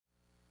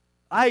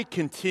I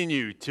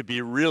continue to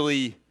be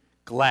really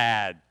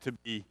glad, to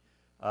be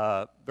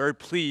very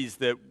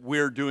pleased that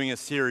we're doing a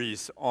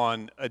series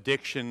on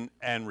addiction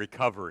and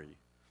recovery.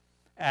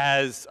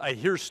 As I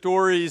hear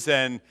stories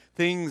and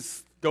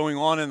things going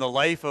on in the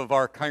life of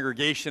our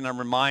congregation, I'm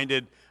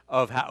reminded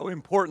of how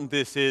important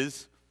this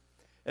is.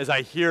 As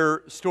I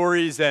hear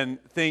stories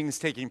and things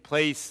taking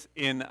place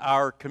in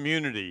our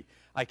community,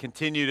 I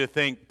continue to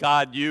think,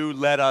 God, you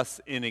led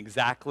us in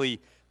exactly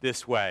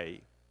this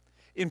way.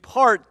 In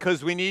part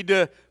because we need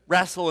to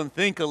wrestle and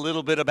think a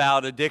little bit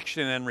about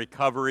addiction and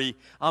recovery.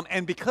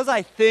 And because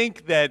I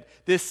think that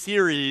this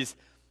series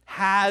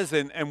has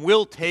and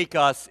will take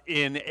us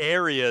in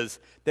areas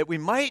that we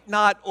might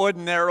not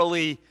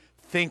ordinarily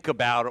think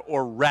about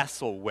or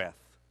wrestle with.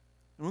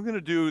 And we're going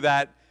to do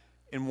that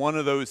in one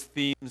of those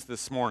themes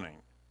this morning.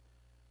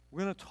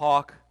 We're going to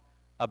talk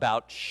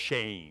about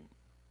shame.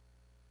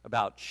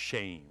 About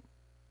shame.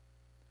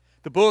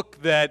 The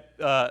book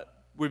that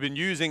we've been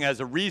using as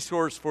a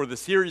resource for the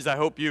series. I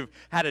hope you've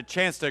had a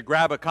chance to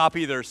grab a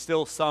copy. There's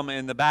still some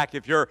in the back.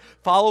 If you're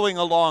following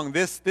along,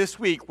 this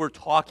week we're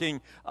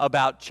talking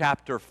about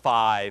chapter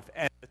 5.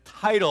 And the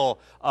title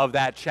of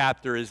that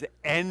chapter is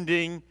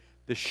Ending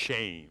the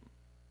Shame.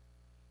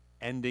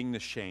 Ending the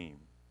Shame.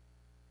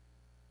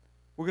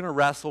 We're going to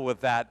wrestle with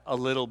that a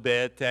little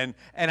bit. And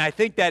I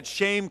think that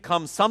shame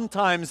comes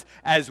sometimes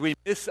as we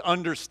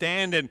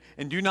misunderstand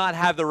and do not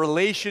have the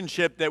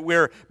relationship that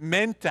we're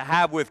meant to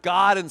have with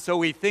God. And so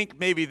we think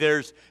maybe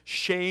there's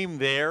shame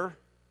there.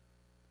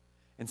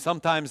 And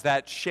sometimes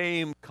that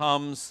shame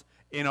comes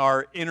in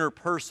our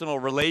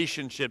interpersonal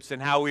relationships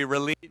and how we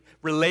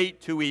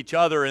relate to each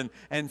other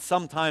and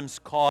sometimes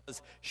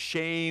cause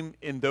shame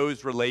in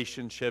those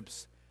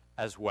relationships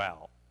as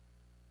well.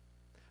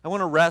 I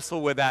want to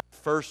wrestle with that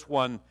first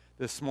one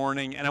this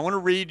morning, and I want to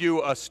read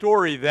you a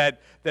story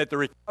that the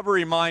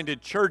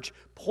recovery-minded church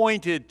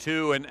pointed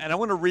to, and I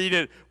want to read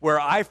it where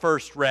I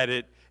first read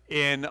it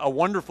in a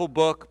wonderful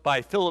book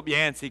by Philip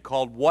Yancey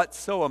called What's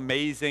So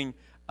Amazing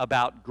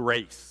About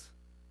Grace.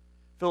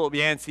 Philip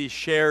Yancey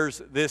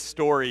shares this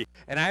story,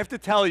 and I have to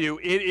tell you,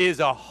 it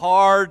is a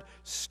hard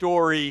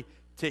story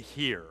to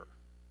hear,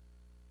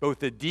 both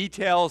the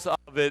details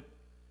of it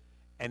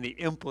and the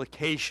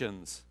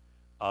implications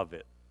of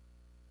it.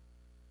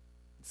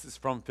 This is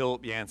from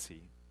Philip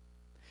Yancey.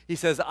 He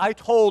says, I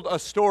told a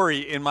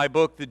story in my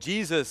book, The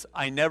Jesus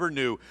I Never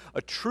Knew,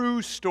 a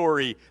true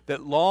story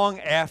that long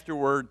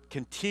afterward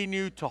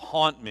continued to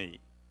haunt me.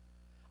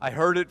 I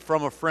heard it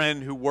from a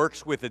friend who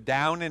works with a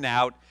down and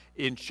out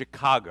in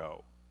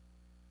Chicago.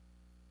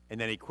 And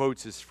then he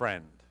quotes his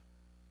friend.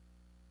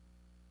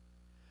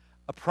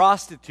 A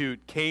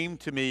prostitute came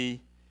to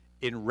me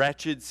in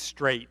wretched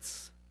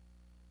straits,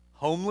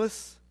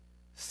 homeless,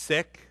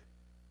 sick,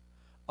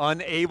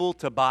 unable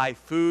to buy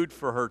food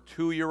for her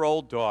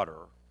 2-year-old daughter.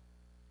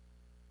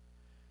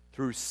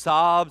 Through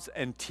sobs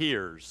and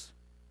tears,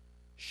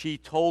 she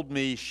told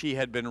me she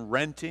had been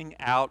renting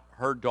out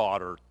her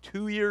daughter,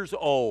 2 years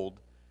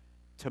old,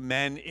 to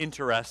men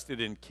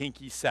interested in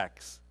kinky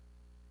sex.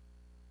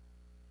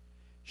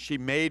 She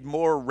made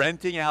more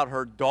renting out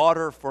her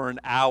daughter for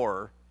an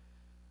hour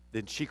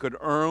than she could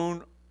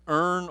earn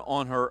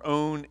on her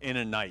own in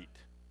a night.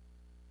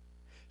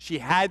 She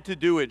had to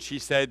do it, she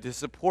said, to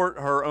support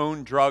her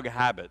own drug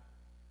habit.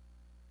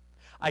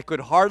 I could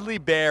hardly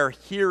bear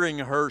hearing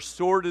her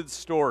sordid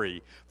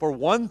story. For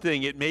one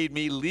thing, it made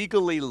me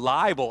legally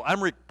liable.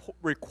 I'm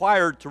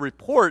required to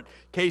report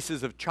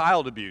cases of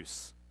child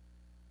abuse.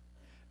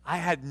 I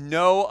had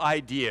no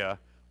idea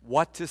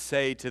what to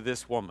say to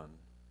this woman.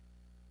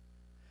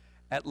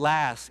 At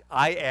last,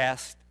 I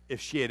asked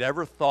if she had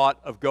ever thought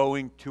of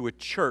going to a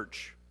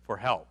church for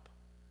help.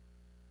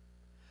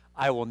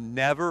 I will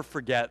never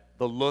forget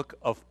the look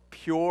of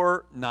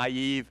pure,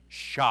 naive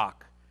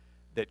shock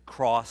that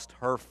crossed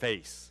her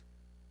face.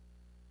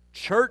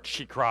 Church,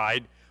 she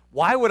cried.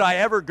 Why would I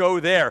ever go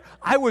there?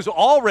 I was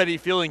already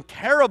feeling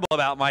terrible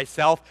about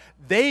myself.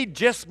 They'd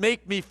just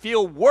make me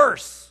feel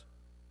worse.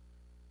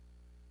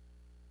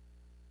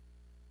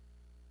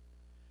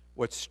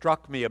 What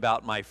struck me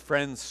about my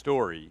friend's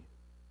story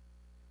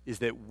is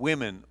that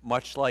women,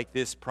 much like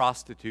this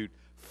prostitute,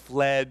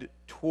 fled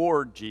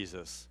toward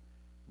Jesus,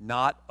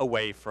 not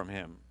away from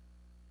him.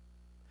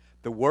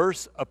 The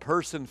worse a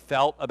person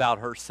felt about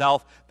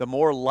herself, the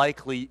more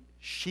likely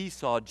she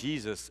saw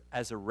Jesus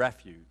as a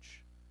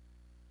refuge.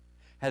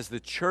 Has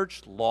the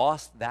church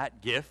lost that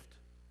gift?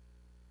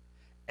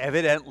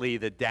 Evidently,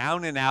 the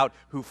down and out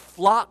who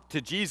flocked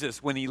to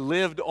Jesus when he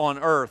lived on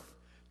earth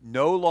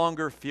no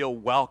longer feel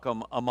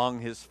welcome among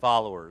his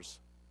followers.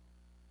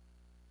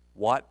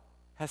 What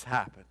has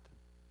happened?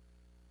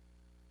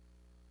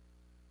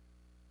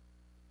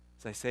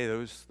 As I say,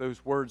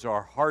 those words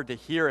are hard to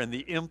hear, and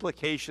the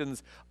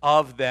implications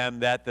of them,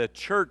 that the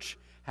church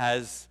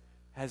has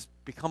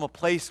become a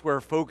place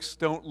where folks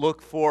don't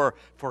look for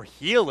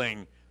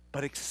healing,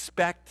 but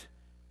expect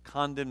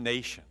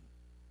condemnation.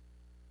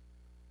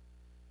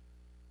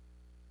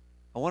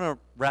 I want to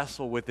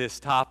wrestle with this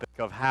topic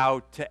of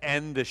how to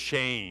end the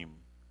shame.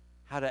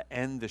 How to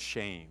end the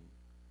shame.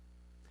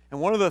 And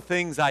one of the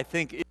things I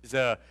think is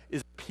a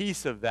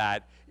piece of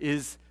that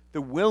is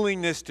the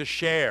willingness to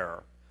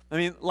share. I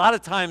mean, a lot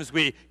of times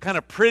we kind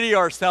of pretty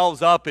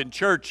ourselves up in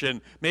church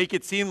and make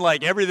it seem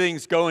like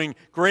everything's going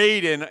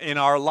great in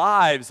our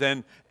lives,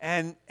 and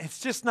it's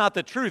just not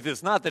the truth.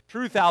 It's not the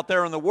truth out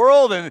there in the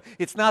world, and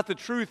it's not the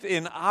truth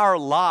in our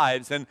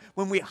lives. And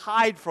when we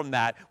hide from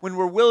that, when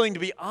we're willing to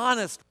be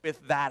honest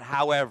with that,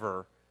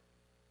 however,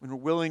 when we're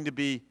willing to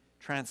be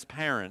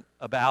transparent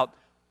about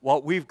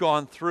what we've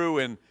gone through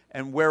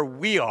and where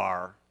we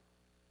are,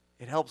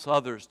 it helps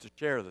others to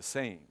share the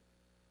same.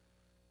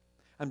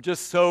 I'm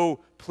just so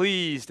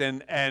pleased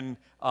and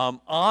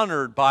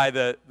honored by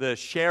the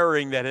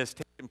sharing that has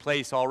taken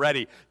place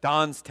already.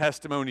 Don's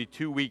testimony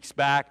 2 weeks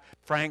back,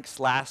 Frank's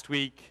last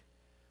week,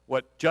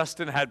 what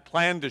Justin had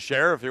planned to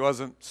share if he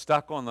wasn't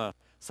stuck on the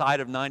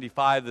side of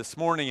 95 this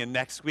morning, and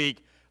next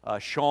week,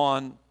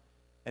 Sean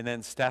and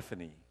then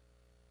Stephanie.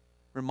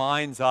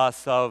 Reminds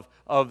us of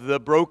the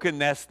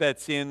brokenness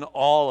that's in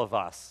all of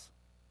us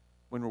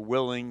when we're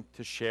willing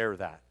to share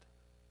that.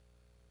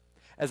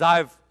 As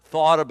I've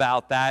thought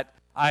about that,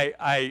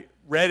 I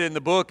read in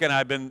the book, and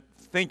I've been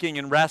thinking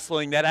and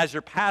wrestling that as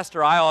your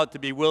pastor, I ought to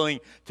be willing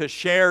to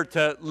share,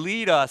 to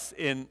lead us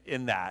in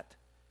that.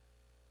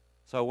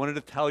 So I wanted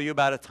to tell you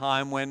about a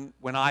time when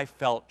I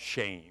felt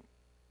shame.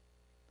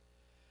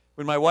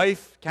 When my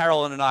wife,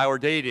 Carolyn, and I were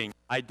dating,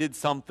 I did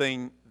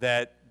something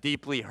that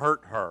deeply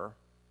hurt her.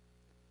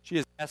 She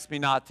has asked me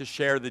not to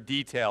share the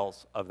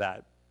details of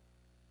that.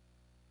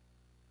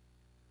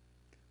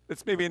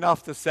 It's maybe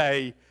enough to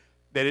say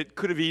that it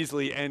could have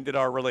easily ended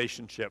our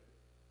relationship.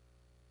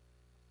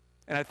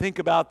 And I think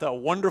about the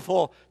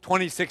wonderful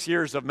 26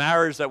 years of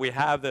marriage that we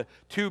have, the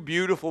 2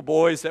 beautiful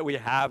boys that we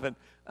have, and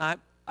I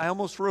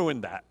almost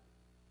ruined that.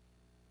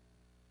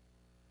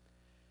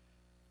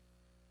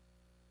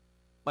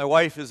 My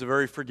wife is a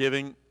very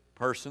forgiving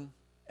person,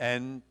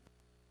 and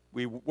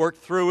we worked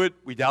through it,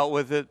 we dealt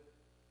with it,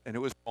 and it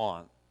was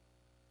gone.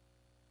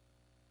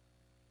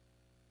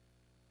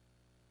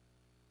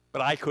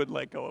 But I couldn't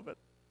let go of it.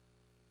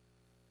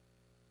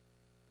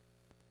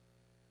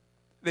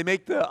 They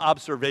make the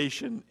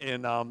observation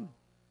in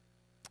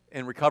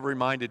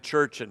recovery-minded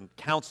church, and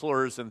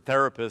counselors and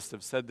therapists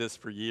have said this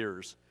for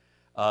years,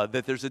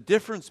 that there's a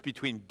difference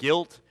between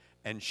guilt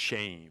and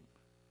shame.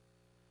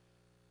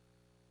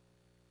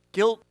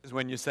 Guilt is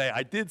when you say,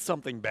 I did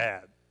something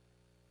bad.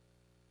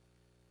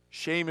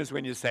 Shame is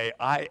when you say,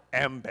 I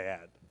am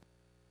bad.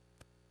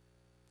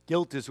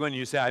 Guilt is when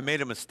you say, I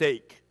made a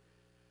mistake.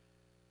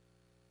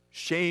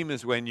 Shame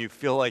is when you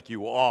feel like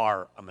you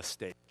are a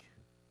mistake.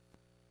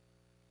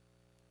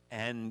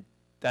 And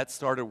that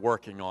started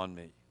working on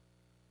me.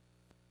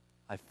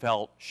 I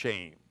felt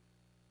shame.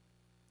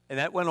 And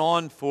that went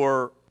on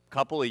for a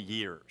couple of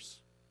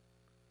years.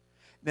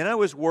 Then I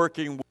was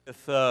working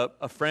with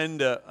a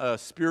friend, a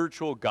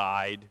spiritual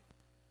guide,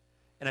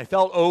 and I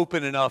felt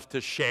open enough to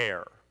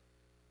share.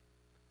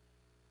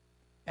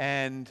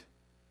 And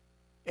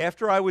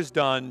after I was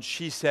done,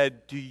 she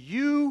said, do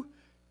you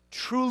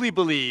truly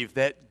believe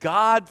that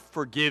God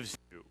forgives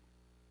you?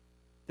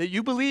 That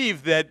you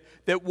believe that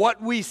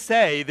what we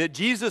say, that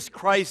Jesus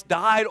Christ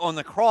died on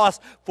the cross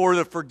for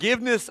the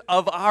forgiveness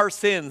of our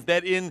sins,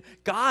 that in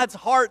God's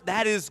heart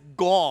that is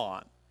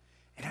gone.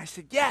 And I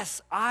said,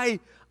 yes, I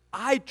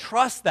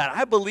trust that.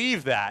 I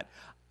believe that.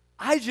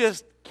 I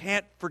just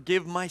can't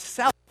forgive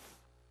myself.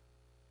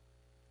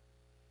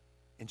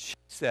 And she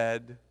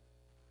said,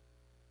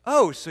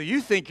 oh, so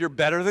you think you're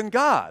better than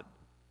God?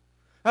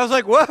 I was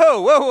like,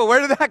 whoa,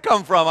 where did that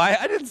come from?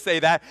 I didn't say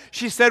that.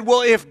 She said,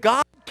 well, if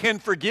God can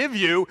forgive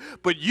you,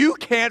 but you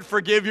can't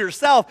forgive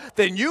yourself,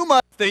 then you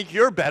must think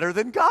you're better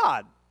than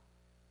God.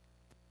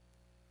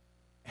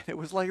 And it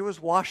was like it was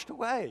washed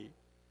away.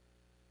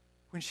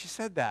 When she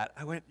said that,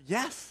 I went,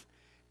 yes,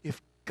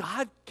 if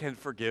God can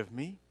forgive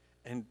me,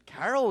 and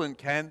Carolyn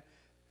can,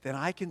 then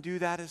I can do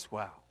that as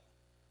well.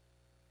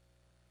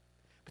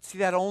 But see,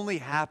 that only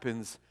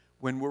happens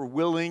when we're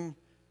willing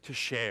to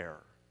share,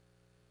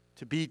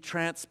 to be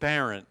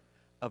transparent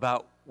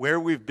about where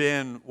we've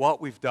been, what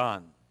we've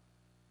done.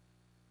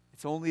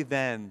 It's only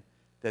then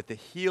that the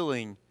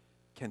healing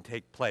can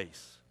take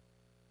place.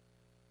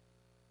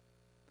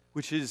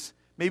 Which is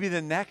maybe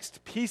the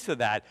next piece of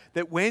that,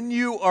 that when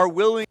you are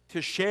willing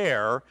to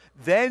share,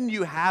 then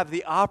you have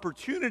the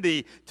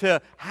opportunity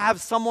to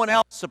have someone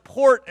else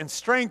support and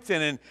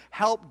strengthen and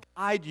help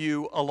guide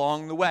you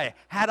along the way.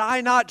 Had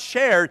I not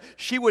shared,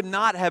 she would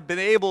not have been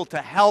able to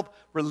help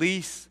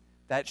release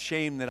that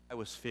shame that I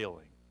was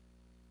feeling.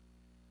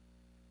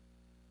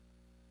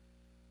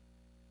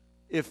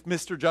 If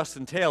Mr.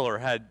 Justin Taylor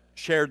had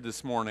shared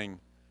this morning,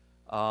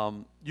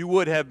 you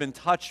would have been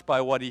touched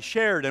by what he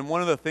shared. And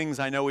one of the things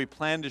I know he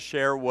planned to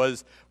share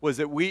was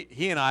that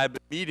he and I have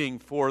been meeting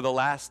for the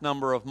last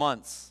number of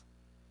months.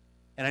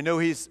 And I know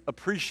he's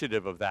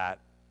appreciative of that.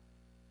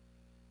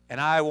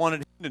 And I wanted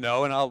him to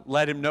know, and I'll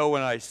let him know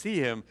when I see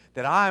him,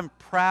 that I'm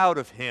proud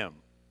of him.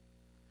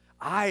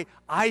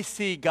 I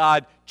see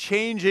God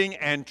changing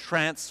and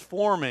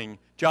transforming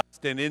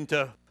Justin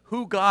into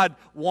who God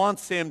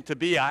wants him to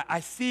be. I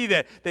see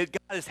that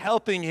God is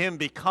helping him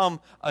become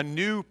a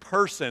new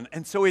person.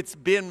 And so it's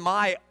been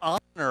my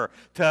honor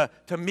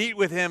to meet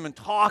with him and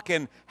talk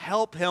and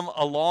help him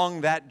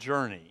along that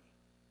journey.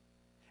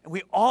 And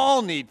we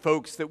all need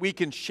folks that we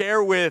can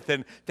share with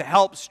and to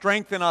help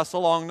strengthen us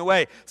along the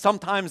way.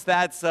 Sometimes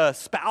that's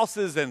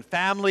spouses and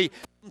family.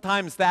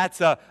 Sometimes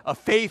that's a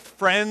faith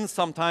friend,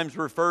 sometimes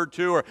referred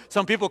to, or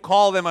some people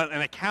call them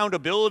an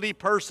accountability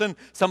person,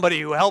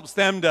 somebody who helps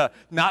them to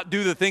not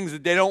do the things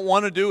that they don't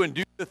want to do and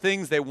do the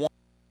things they want.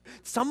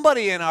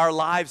 Somebody in our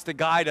lives to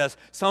guide us.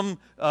 Some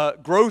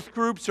growth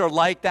groups are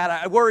like that.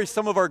 I worry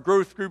some of our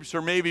growth groups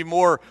are maybe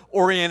more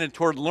oriented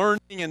toward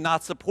learning and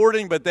not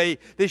supporting, but they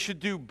should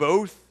do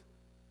both.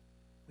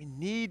 We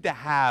need to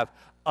have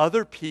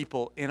other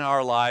people in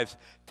our lives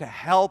to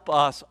help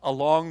us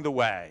along the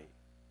way.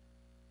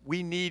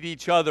 We need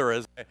each other,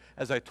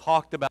 as I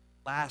talked about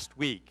last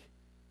week,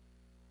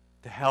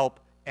 to help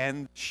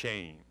end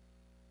shame.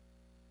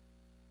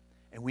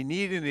 And we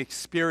need an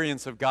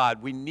experience of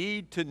God. We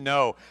need to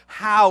know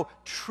how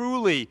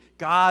truly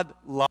God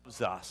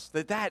loves us,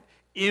 that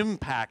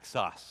impacts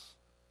us.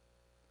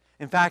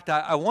 In fact,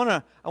 I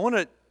want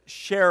to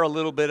share a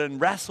little bit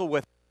and wrestle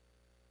with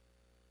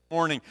this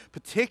morning,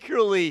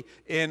 particularly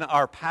in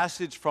our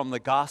passage from the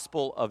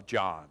Gospel of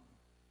John.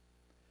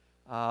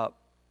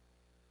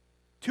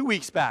 2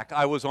 weeks back,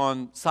 I was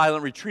on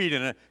silent retreat,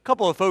 and a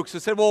couple of folks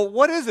have said, well,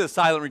 what is a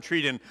silent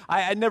retreat? And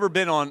I'd never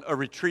been on a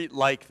retreat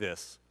like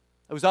this.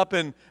 I was up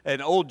in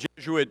an old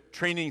Jesuit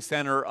training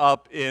center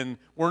up in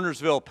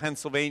Wernersville,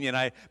 Pennsylvania, and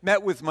I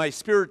met with my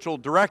spiritual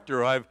director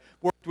who I've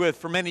worked with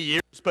for many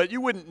years, but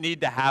you wouldn't need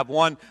to have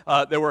one.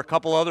 There were a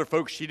couple other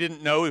folks she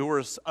didn't know who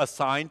were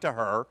assigned to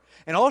her,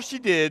 and all she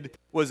did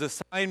was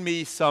assign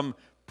me some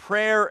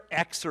prayer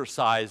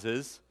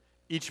exercises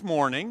each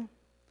morning.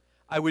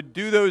 I would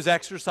do those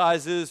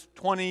exercises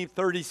 20,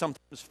 30,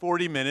 sometimes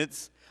 40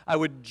 minutes. I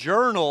would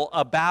journal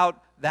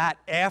about that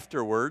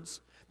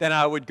afterwards. Then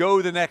I would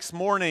go the next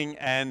morning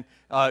and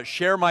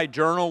share my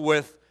journal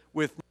with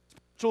my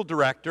spiritual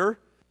director.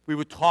 We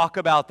would talk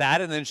about that,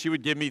 and then she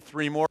would give me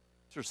 3 more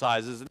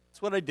exercises. And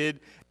that's what I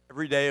did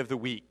every day of the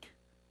week.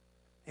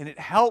 And it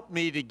helped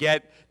me to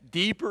get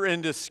deeper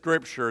into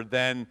Scripture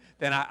than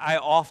I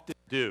often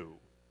do.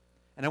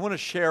 And I want to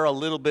share a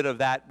little bit of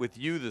that with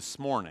you this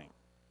morning.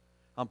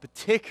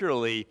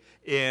 Particularly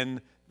in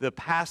the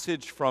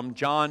passage from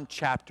John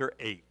chapter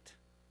 8.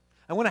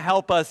 I want to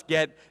help us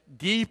get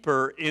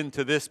deeper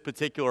into this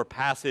particular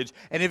passage.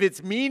 And if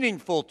it's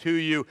meaningful to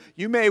you,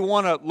 you may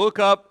want to look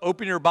up,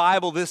 open your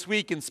Bible this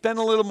week, and spend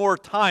a little more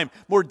time,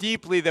 more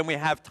deeply than we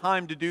have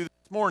time to do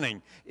this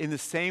morning, in the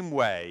same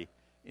way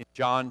in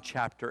John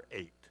chapter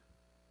 8.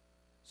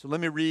 So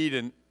let me read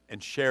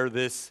and share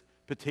this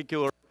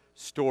particular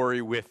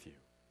story with you.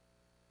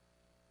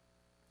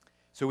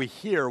 So we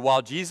hear,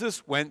 while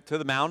Jesus went to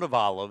the Mount of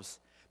Olives,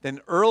 then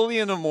early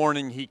in the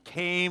morning he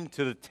came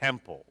to the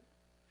temple.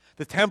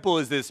 The temple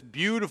is this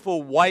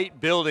beautiful white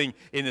building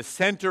in the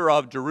center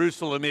of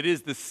Jerusalem. It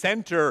is the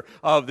center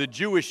of the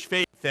Jewish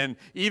faith, and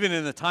even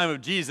in the time of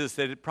Jesus,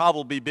 it had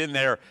probably been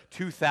there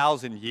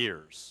 2,000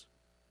 years.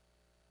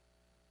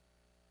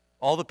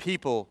 All the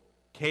people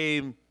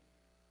came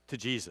to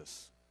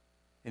Jesus,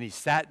 and he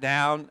sat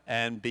down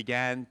and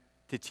began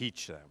to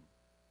teach them.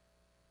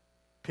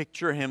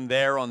 Picture him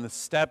there on the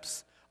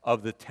steps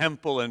of the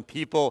temple, and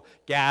people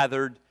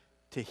gathered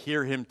to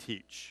hear him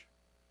teach.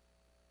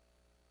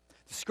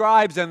 The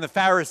scribes and the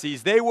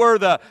Pharisees, they were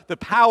the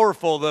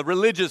powerful, the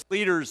religious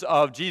leaders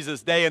of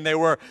Jesus' day, and they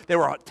were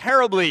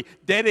terribly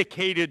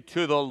dedicated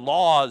to the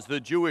laws, the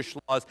Jewish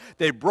laws.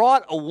 They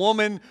brought a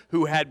woman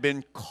who had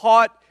been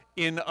caught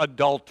in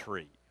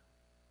adultery.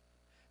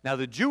 Now,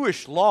 the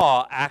Jewish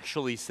law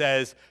actually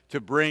says to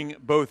bring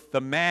both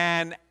the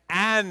man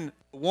and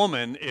the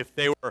woman if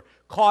they were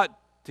caught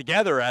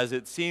together, as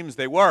it seems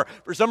they were.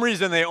 For some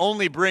reason, they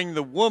only bring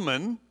the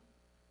woman,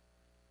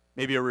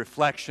 maybe a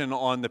reflection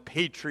on the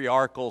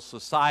patriarchal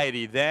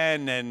society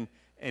then and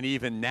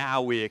even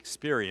now we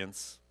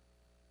experience.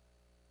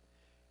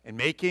 And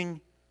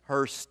making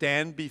her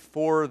stand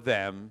before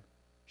them,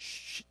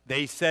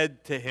 they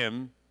said to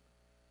him,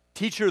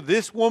 "Teacher,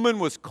 this woman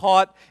was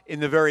caught in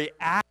the very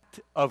act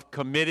of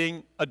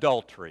committing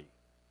adultery."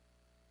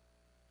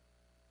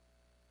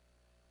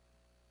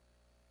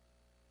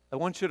 I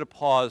want you to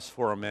pause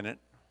for a minute.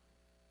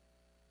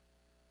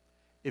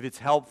 If it's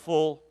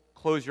helpful,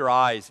 close your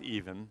eyes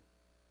even,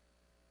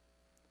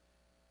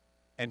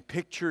 and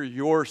picture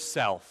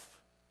yourself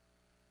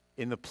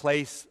in the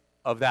place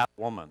of that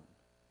woman.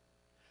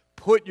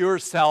 Put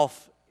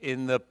yourself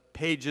in the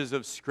pages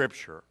of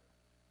Scripture.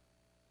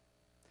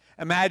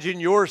 Imagine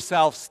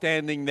yourself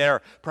standing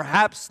there,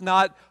 perhaps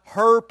not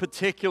her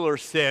particular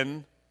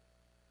sin,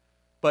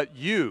 but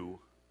you,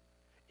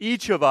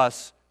 each of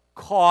us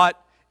caught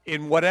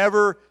in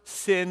whatever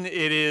sin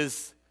it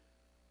is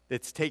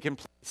that's taken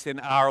place in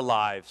our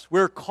lives.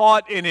 We're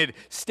caught in it,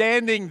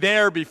 standing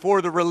there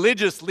before the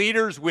religious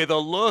leaders with a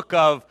look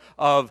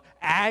of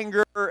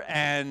anger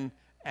and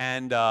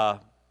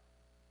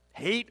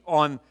hate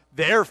on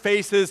their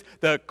faces,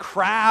 the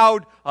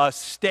crowd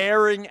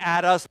staring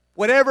at us.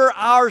 Whatever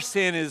our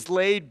sin is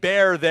laid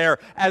bare there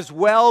as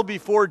well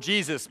before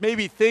Jesus.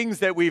 Maybe things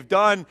that we've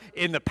done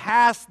in the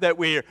past that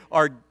we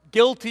are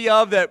guilty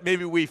of, that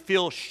maybe we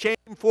feel shame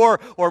for,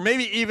 or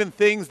maybe even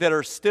things that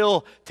are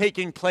still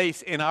taking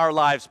place in our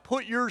lives.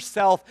 Put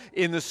yourself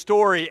in the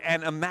story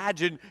and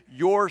imagine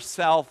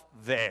yourself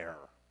there,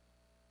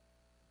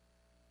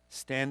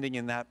 standing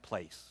in that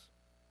place.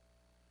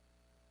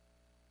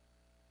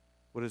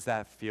 What does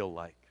that feel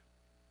like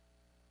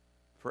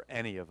for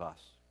any of us?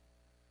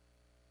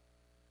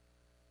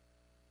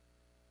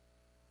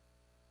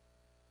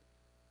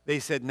 They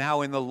said,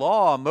 now in the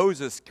law,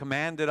 Moses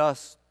commanded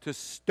us to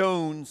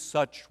stone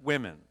such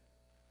women.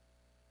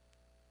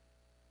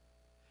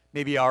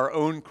 Maybe our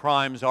own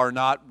crimes are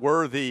not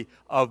worthy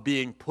of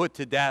being put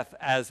to death,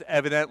 as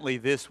evidently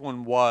this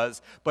one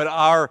was. But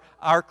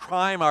our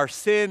crime, our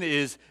sin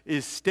is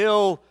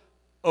still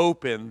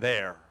open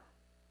there.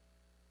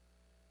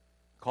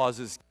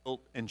 Causes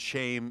guilt and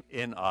shame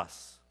in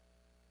us.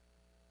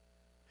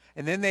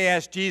 And then they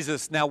asked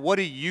Jesus, now what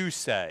do you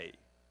say?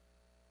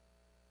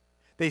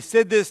 They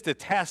said this to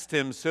test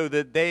him so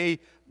that they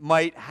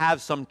might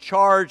have some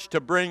charge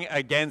to bring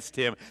against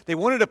him. They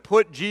wanted to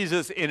put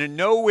Jesus in a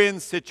no-win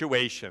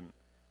situation.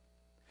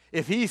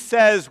 If he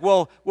says,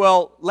 well,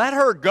 let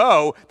her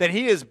go, then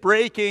he is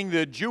breaking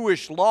the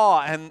Jewish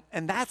law, and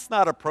that's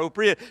not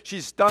appropriate.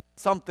 She's done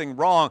something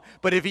wrong.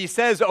 But if he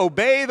says,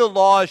 obey the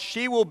law,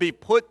 she will be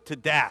put to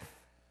death.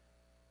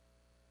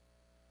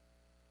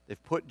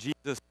 They've put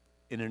Jesus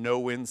in a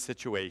no-win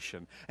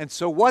situation. And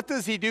so what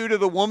does he do to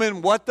the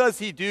woman? What does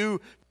he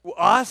do to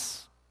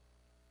us?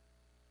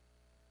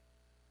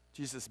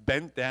 Jesus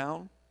bent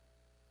down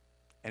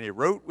and he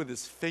wrote with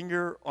his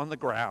finger on the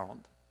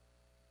ground.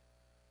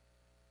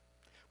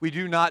 We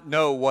do not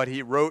know what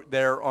he wrote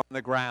there on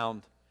the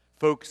ground.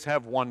 Folks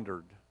have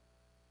wondered.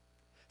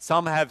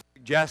 Some have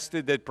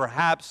suggested that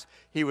perhaps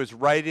he was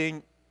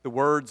writing the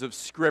words of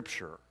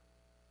Scripture.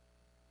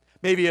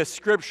 Maybe a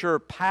Scripture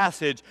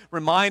passage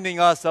reminding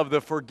us of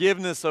the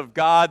forgiveness of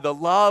God, the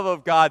love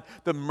of God,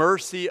 the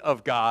mercy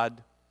of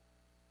God.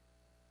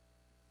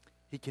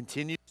 He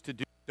continues to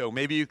do so.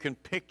 Maybe you can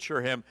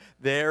picture him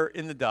there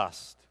in the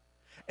dust.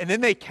 And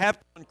then they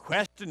kept on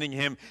questioning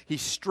him. He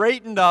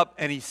straightened up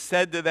and he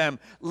said to them,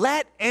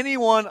 let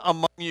anyone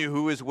among you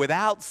who is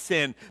without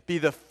sin be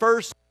the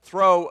first to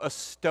throw a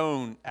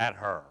stone at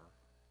her.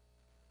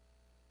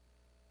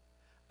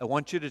 I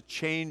want you to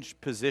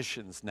change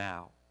positions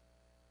now.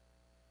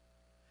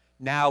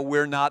 Now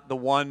we're not the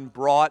one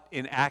brought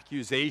in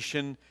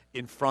accusation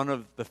in front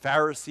of the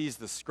Pharisees,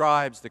 the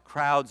scribes, the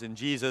crowds, and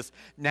Jesus.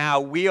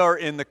 Now we are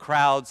in the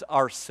crowds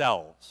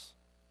ourselves.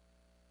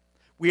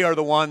 We are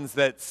the ones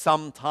that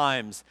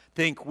sometimes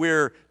think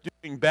we're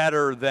doing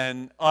better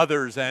than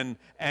others and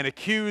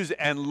accuse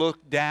and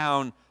look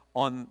down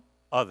on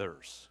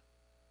others.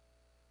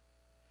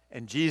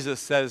 And Jesus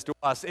says to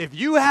us, if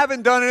you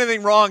haven't done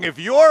anything wrong, if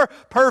you're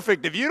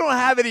perfect, if you don't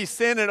have any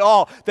sin at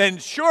all, then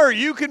sure,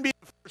 you can be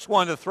the first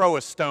one to throw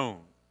a stone.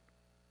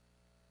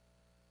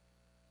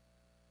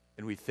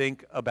 And we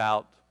think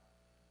about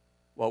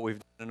what we've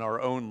done in our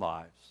own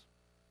lives.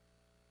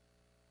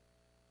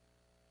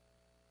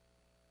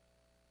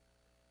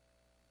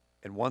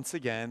 And once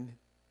again,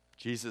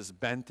 Jesus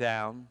bent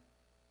down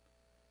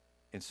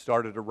and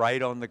started to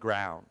write on the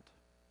ground.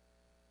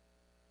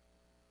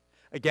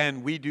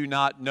 Again, we do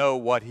not know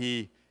what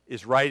he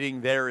is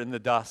writing there in the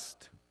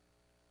dust.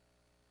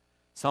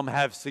 Some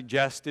have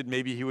suggested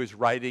maybe he was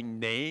writing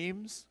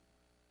names,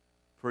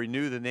 for he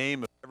knew the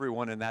name of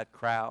everyone in that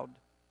crowd.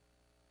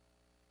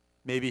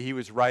 Maybe he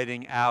was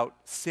writing out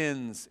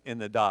sins in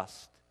the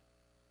dust.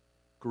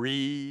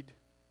 Greed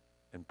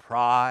and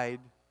pride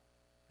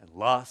and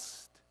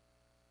lust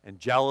and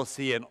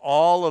jealousy and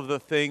all of the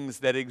things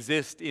that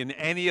exist in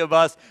any of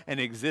us and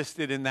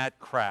existed in that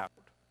crowd.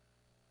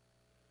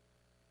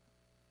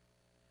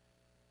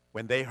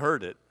 When they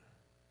heard it,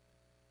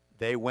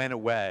 they went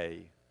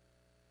away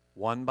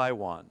one by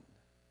one,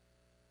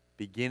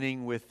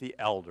 beginning with the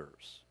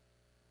elders.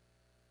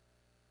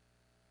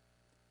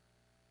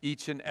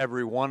 Each and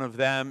every one of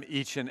them,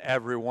 each and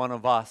every one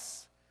of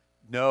us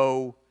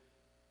know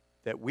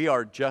that we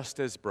are just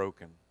as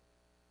broken.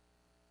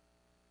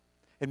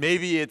 And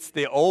maybe it's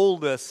the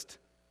oldest,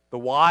 the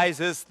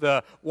wisest,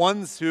 the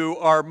ones who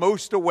are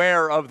most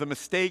aware of the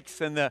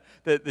mistakes and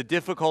the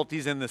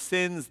difficulties and the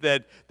sins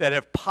that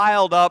have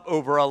piled up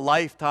over a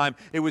lifetime.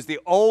 It was the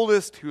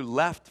oldest who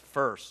left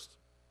first.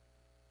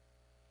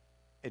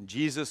 And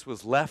Jesus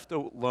was left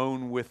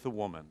alone with the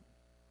woman.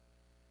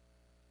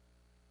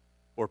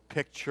 Or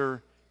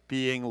picture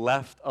being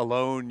left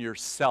alone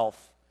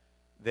yourself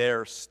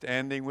there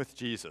standing with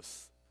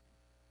Jesus.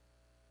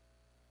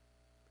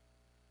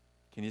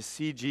 Can you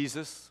see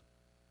Jesus?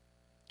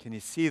 Can you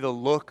see the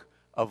look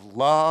of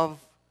love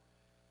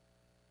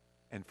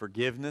and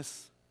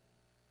forgiveness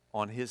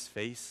on his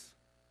face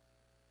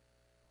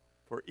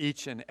for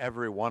each and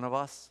every one of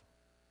us?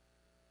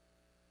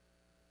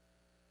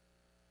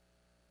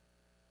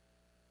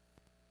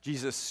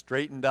 Jesus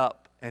straightened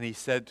up And he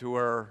said to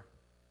her,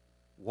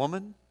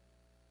 "Woman,"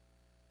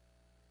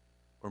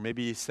 or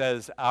maybe he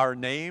says our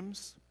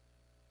names,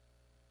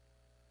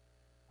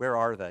 "where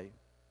are they?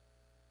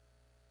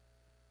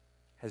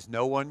 Has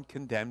no one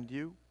condemned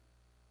you?"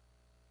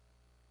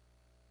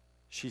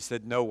 She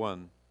said, "No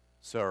one,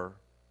 sir."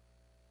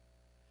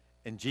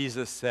 And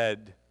Jesus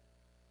said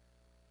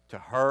to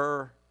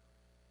her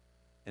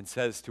and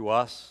says to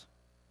us,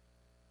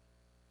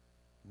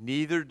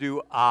 "Neither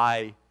do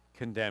I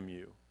condemn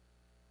you.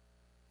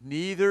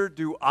 Neither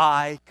do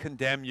I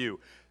condemn you."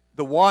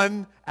 The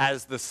one,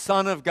 as the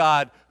Son of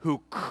God,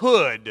 who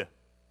could,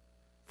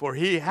 for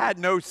he had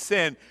no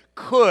sin,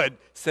 could,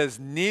 says,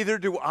 "Neither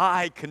do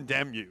I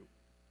condemn you.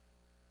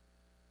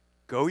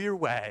 Go your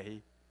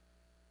way,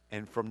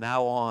 and from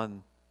now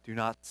on, do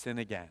not sin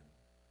again."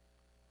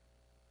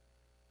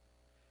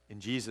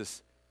 And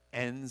Jesus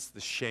ends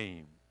the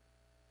shame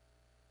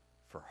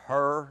for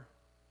her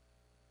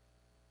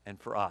and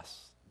for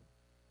us.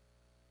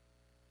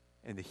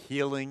 And the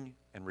healing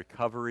and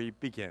recovery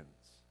begins.